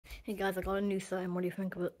Hey guys, I got a new sign. What do you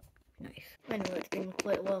think of it? Nice. Anyway, it's been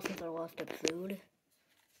quite a while since our last episode.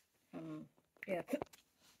 Yeah.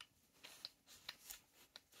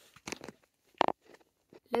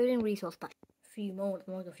 Loading resource pack. A few moments,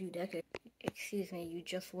 more like a few decades. Excuse me, you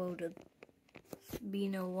just loaded. It's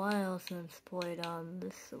been a while since played on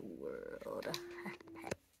this world.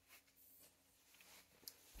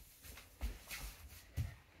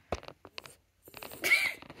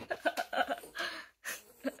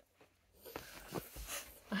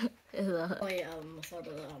 Sort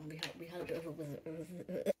of, we had a bit of a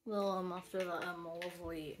visit. Well, after that, a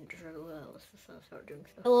lovely intro, let's just start doing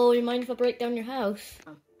stuff. Hello, you mind if I break down your house?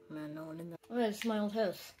 Man, no one in there. Oh, yeah, it's my old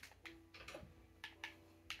house.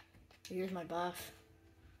 Here's my bath.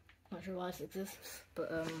 Not sure why this exists, but,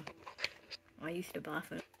 I used to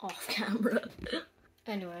bath it off camera.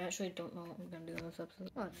 Anyway, I actually don't know what I'm gonna do in this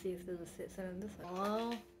episode. Let's see if there's a sit in this.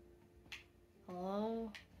 Hello?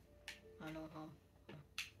 Hello? I know how.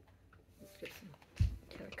 Let's get some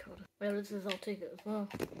terracotta. Whatever this is, I'll take it as well.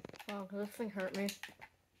 Wow, does this thing hurt me?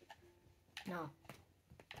 No.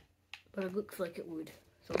 But it looks like it would.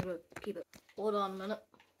 So I'm gonna keep it. Hold on a minute.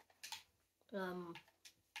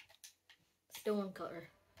 Stone cutter.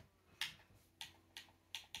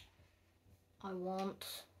 I want...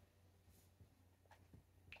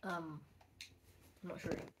 I'm not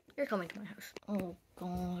sure. You're coming to my house. Oh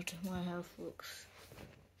god, my house looks...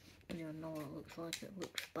 I don't even know what it looks like. It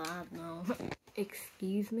looks bad now.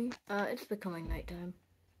 Excuse me? It's becoming nighttime.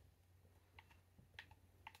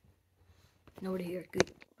 Nobody here.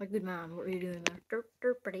 Good. A good man. What are you doing there?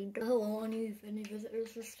 Derp. Hello, any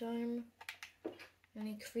visitors this time?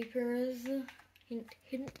 Any creepers? Hint.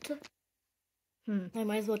 I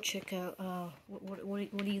might as well check out. What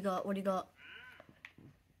do you got? What do you got?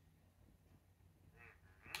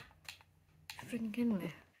 Freaking kidding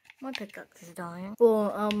me. My pickaxe is dying.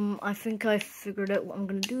 Well, I think I figured out what I'm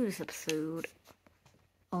gonna do this episode.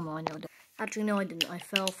 Oh no, I know that. Actually, no, I didn't. I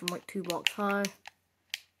fell from like 2 blocks high.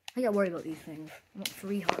 I get worried about these things. I want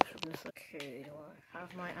 3 hearts for this. Okay, do I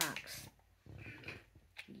have my axe?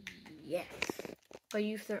 Yes. But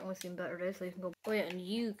you've certainly seen better days, so you can go. Oh yeah, and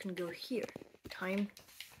you can go here. Time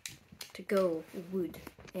to go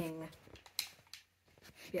wooding.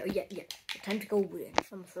 Yeah. Time to go wooding.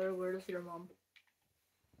 I'm sorry, where is your mom?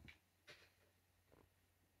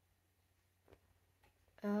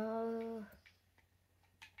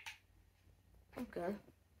 Okay.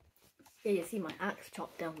 Yeah, you see my axe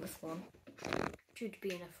chopped down this one. Should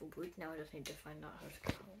be enough for wood. Now I just need to find out how to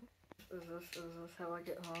get home. Is this how I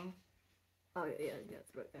get home? Oh yeah,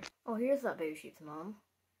 it's right there. Oh, here's that baby sheep's mom.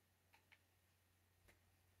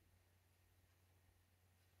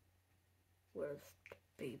 Where's the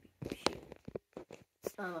baby sheep?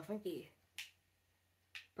 I think he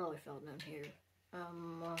probably fell down here.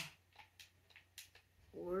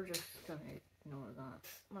 We're just gonna ignore that.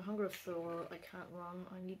 My hunger is so low, I can't run.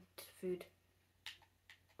 I need food.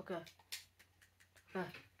 Okay. I'm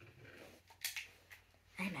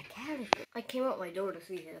a character. I came out my door to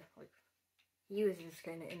see him. Like, he was just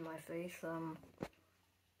kind of in my face. I'm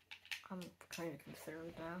kind of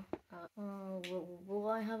concerned now. Will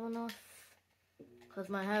I have enough? Cause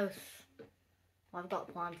my house. I've got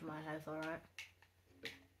a plan for my house. All right.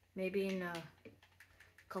 Maybe in a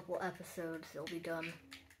couple episodes it'll be done.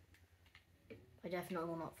 I definitely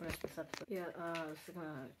will not finish this episode. Yeah, it's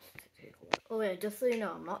gonna take a while. Oh yeah, just so you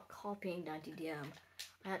know, I'm not copying Dante DM.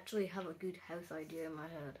 I actually have a good house idea in my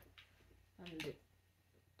head. And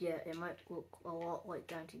yeah, it might look a lot like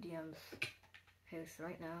Dante DM's house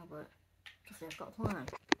right now, but just say I've got a plan.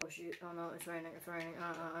 Oh shoot, oh no, it's raining. It's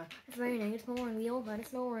raining, it's snoring, we all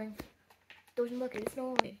it's snoring. Don't look, it's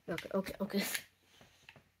snoring. Okay.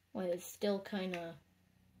 Well, it's still kinda...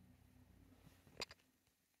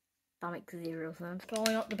 That makes 0 sense.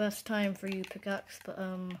 Probably not the best time for you, pickaxe, but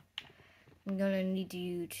I'm gonna need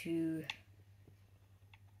you to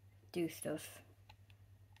do stuff.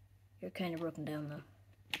 You're kind of broken down though.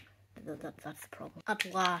 That's the problem.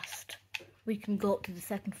 At last, we can go up to the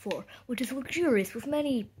 2nd floor, which is luxurious with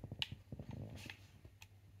many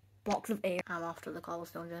blocks of air. I'm off to the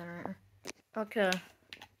cobblestone generator. Okay.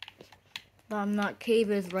 That cave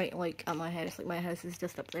is right, like, at my house. Like, my house is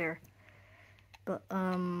just up there. But,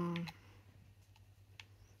 I'm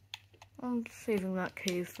saving that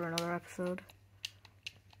cave for another episode.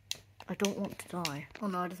 I don't want to die. Oh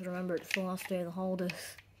no, I just remembered it's the last day of the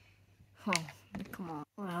holidays. Oh, come on.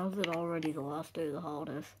 Well, how's it already the last day of the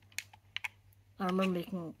holidays? I remember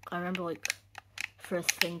like,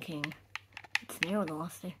 first thinking, it's near the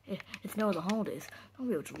last day. It's near the holidays. I'll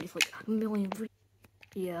be able to release like a million videos.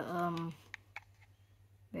 Yeah,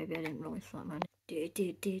 maybe I didn't release that many.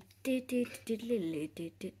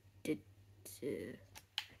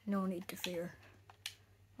 No need to fear.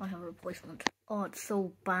 I have a replacement. Oh, it's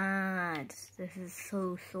so bad. This is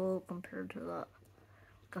so slow compared to that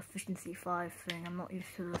efficiency 5 thing. I'm not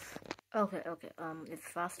used to this. Okay, it's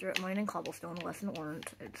faster at mining cobblestone, less than orange.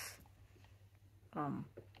 It's,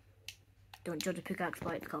 don't judge a pickaxe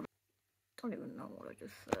by its cover. Don't even know what I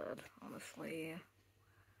just said, honestly.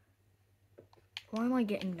 Why am I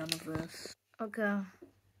getting none of this? Okay.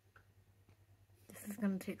 This is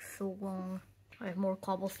gonna take so long. I have more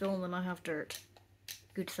cobblestone than I have dirt.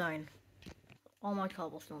 Good sign. All my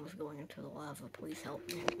cobblestone is going into the lava. Please help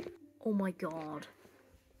me. Oh my god.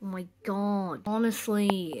 Oh my god.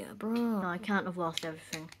 Honestly, bro. I can't have lost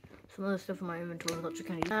everything. Some of the stuff in my inventory is literally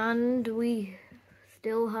kind of. And we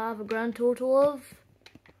still have a grand total of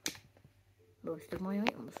most of my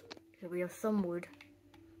items. So we have some wood.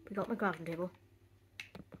 We got my crafting table.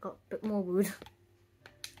 We got a bit more wood.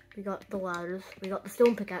 We got the ladders. We got the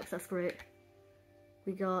stone pickaxe, that's great.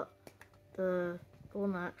 We got the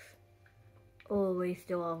golden axe. Oh, we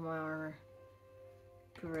still have my armor.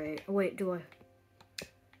 Great. Oh, wait, do I?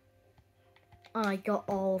 I got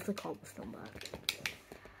all of the cobblestone back.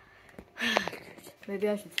 Maybe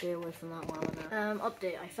I should stay away from that lava now.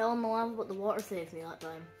 Update. I fell in the lava, but the water saved me that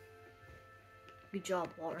time. Good job,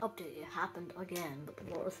 water. Update. It happened again, but the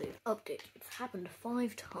water saved. Update. It's happened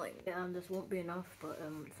 5 times. Yeah, this won't be enough, but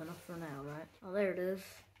it's enough for now, right? Oh, there it is.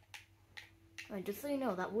 Alright, just so you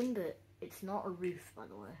know, that one bit, it's not a roof, by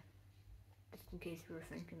the way. Just in case you were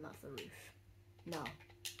thinking that's a roof. No.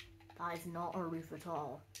 That is not a roof at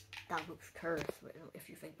all. That looks cursed if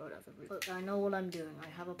you think about it as a roof. Look, I know what I'm doing. I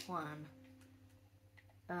have a plan.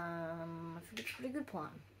 I think it's a pretty good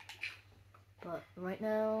plan. But right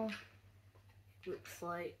now, it looks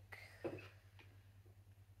like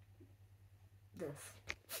this.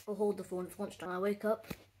 I'll hold the phone, it's lunchtime. When I wake up,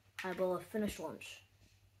 I will have finished lunch.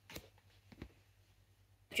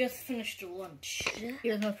 Just finished lunch.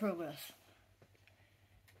 Here's my progress.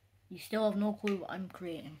 You still have no clue what I'm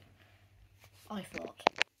creating. I thought.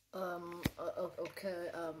 Okay,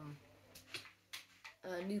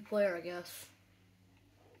 new player, I guess.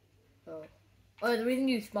 Oh, the reason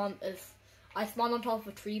you spawn is, I spawned on top of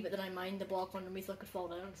a tree, but then I mined the block under me so I could fall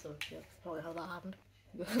down, so yeah, that's probably how that happened.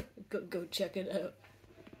 go check it out.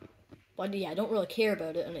 But yeah, I don't really care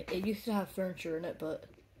about it, and it used to have furniture in it, but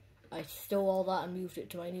I stole all that and moved it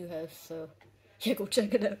to my new house, so yeah, go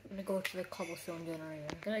check it out. I'm gonna go to the cobblestone generator.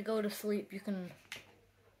 I'm gonna go to sleep. You can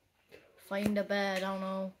find a bed, I don't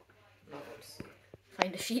know.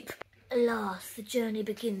 Find a sheep. Alas, the journey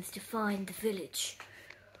begins to find the village.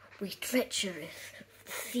 We treacherous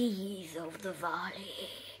seas of the valley.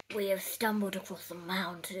 We have stumbled across a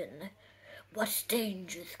mountain. What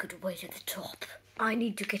dangers could await at the top? I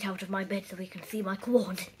need to get out of my bed so he can see my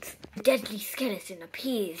coordinates. A deadly skeleton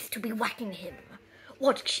appears to be whacking him.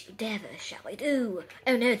 Whatever shall I do?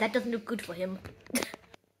 Oh no, that doesn't look good for him.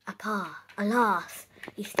 Alas,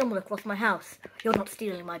 he stumbled across my house. You're not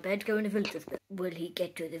stealing my bed, go in the villager's bed. Will he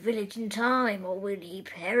get to the village in time, or will he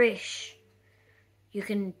perish? You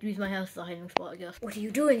can use my house as a hiding spot, I guess. What are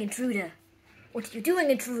you doing, intruder? What are you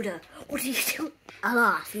doing, intruder? What are you doing?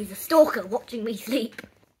 Alas, he's a stalker watching me sleep.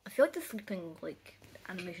 I feel like the sleeping, like,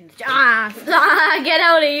 animations. Get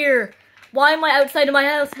out of here! Why am I outside of my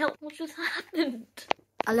house? Help, what just happened?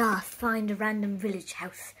 Alas, find a random village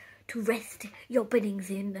house to rest your beddings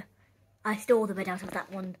in. I stole the bed out of that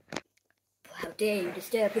one. How dare you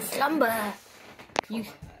disturb his slumber? I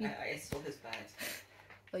stole his bed.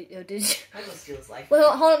 Oh, did you? I will steal his life. Wait,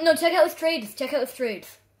 hold on, no, check out his trades. Check out his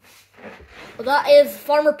trades. Well, that is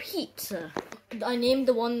Farmer Pete. I named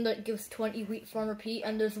the one that gives 20 wheat Farmer Pete,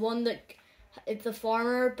 and there's one that it's a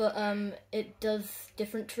farmer, but it does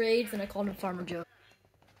different trades, and I called him Farmer Joe.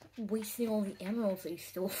 Wasting all the emeralds that he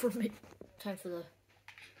stole from me. Time for the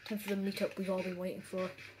meetup we've all been waiting for.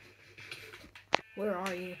 Where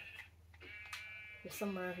are you? You're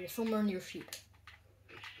somewhere near sheep.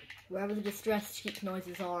 Wherever the distressed sheep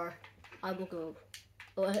noises are, I will go.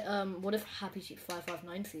 Oh, what if Happy Sheep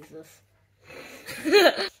 559 sees this?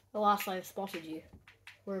 Alas, I have spotted you.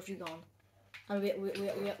 Where have you gone? And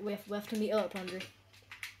we have to meet up, Andrew.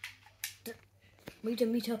 We need to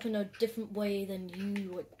meet up in a different way than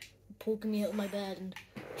you, like, poking me out of my bed and...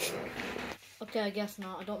 Okay, I guess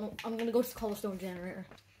not. I don't know. I'm gonna go to the cobblestone generator.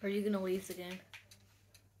 Are you gonna leave the game?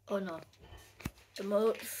 Oh no.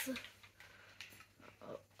 Emotes.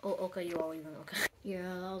 Oh, okay, you are leaving, okay. Yeah,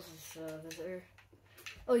 that was his visitor.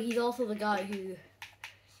 Oh, he's also the guy who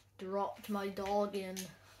dropped my dog in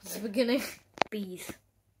the beginning. Bees.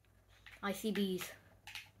 I see bees.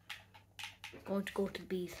 Going to go to the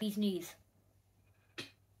bees. Bees knees.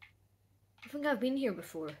 think I've been here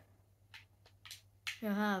before.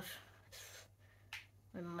 Yeah, I have.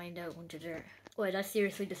 My mind out onto dirt. Wait, I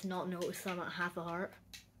seriously just not noticed I'm at half a heart.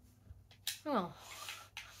 Oh.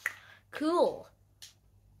 Cool.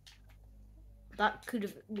 That could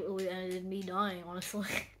have really ended me dying, honestly.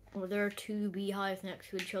 Well, there are 2 beehives next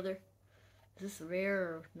to each other. Is this rare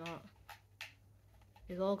or not?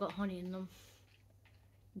 They've all got honey in them.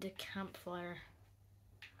 The campfire.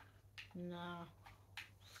 No.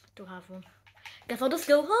 Don't have one. Guess I'll just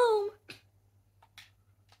go home!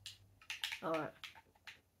 Alright.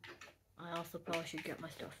 I also probably should get my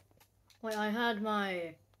stuff. Wait, I had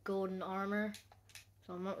my golden armor,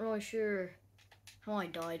 so I'm not really sure how I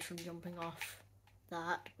died from jumping off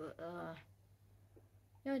that, but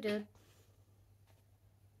yeah, I did.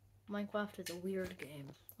 Minecraft is a weird game.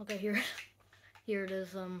 Okay, here it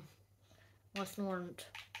is. Lesson learned.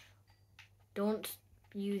 Don't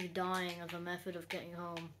use dying as a method of getting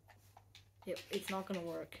home. It's not gonna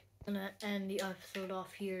work. I'm gonna end the episode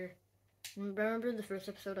off here. Remember the first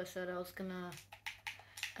episode I said I was gonna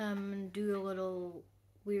do a little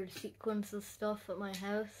weird sequence of stuff at my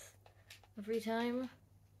house every time?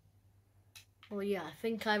 Well, yeah, I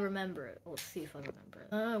think I remember it. Let's see if I remember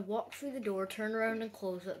it. Walk through the door, turn around and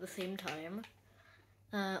close it at the same time.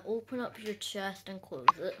 Open up your chest and close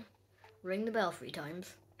it. Ring the bell 3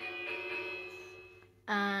 times.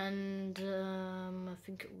 And, I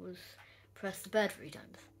think it was press the bed 3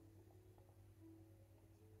 times.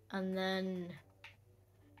 And then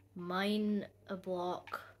mine a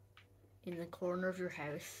block in the corner of your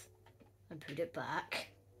house and put it back.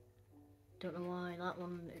 Don't know why that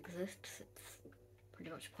one exists. It's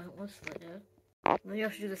pretty much pointless, but yeah. Then you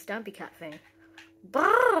have to do the Stampy Cat thing.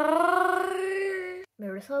 Bye!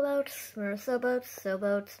 Mirror sailboats, mirror sailboats,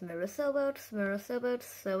 sailboats, mirror sailboats, mirror sailboats,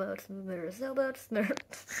 sailboats, mirror sailboats, mirror.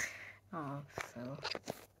 Oh,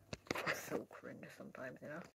 so cringe sometimes, you know.